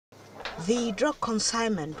The drug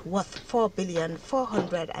consignment worth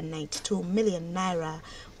 4,492,000,000 naira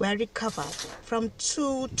were recovered from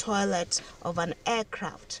 2 toilets of an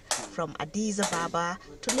aircraft from Addis Ababa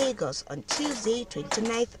to Lagos on Tuesday,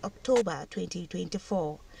 29th October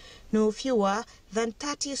 2024. No fewer than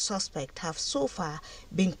 30 suspects have so far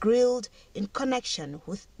been grilled in connection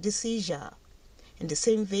with the seizure. In the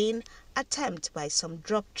same vein, attempt by some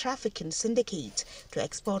drug trafficking syndicates to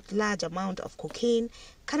export large amounts of cocaine,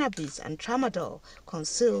 cannabis and tramadol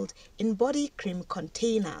concealed in body cream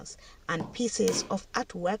containers and pieces of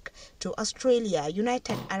artwork to Australia,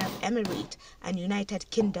 United Arab Emirates and United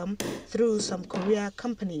Kingdom through some courier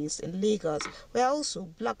companies in Lagos were also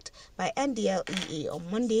blocked by NDLEA on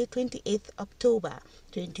Monday, 28th October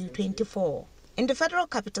 2024. In the Federal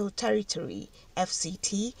Capital Territory,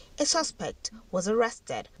 FCT, a suspect was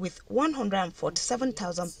arrested with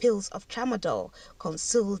 147,000 pills of tramadol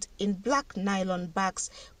concealed in black nylon bags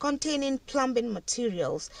containing plumbing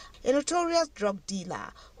materials. A notorious drug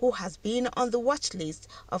dealer who has been on the watch list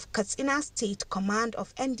of Katsina State Command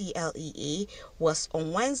of NDLEA was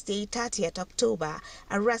on Wednesday, 30th October,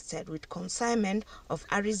 arrested with consignment of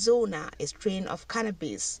Arizona, a strain of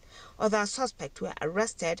cannabis. Other suspects were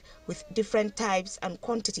arrested with different types and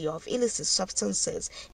quantity of illicit substances,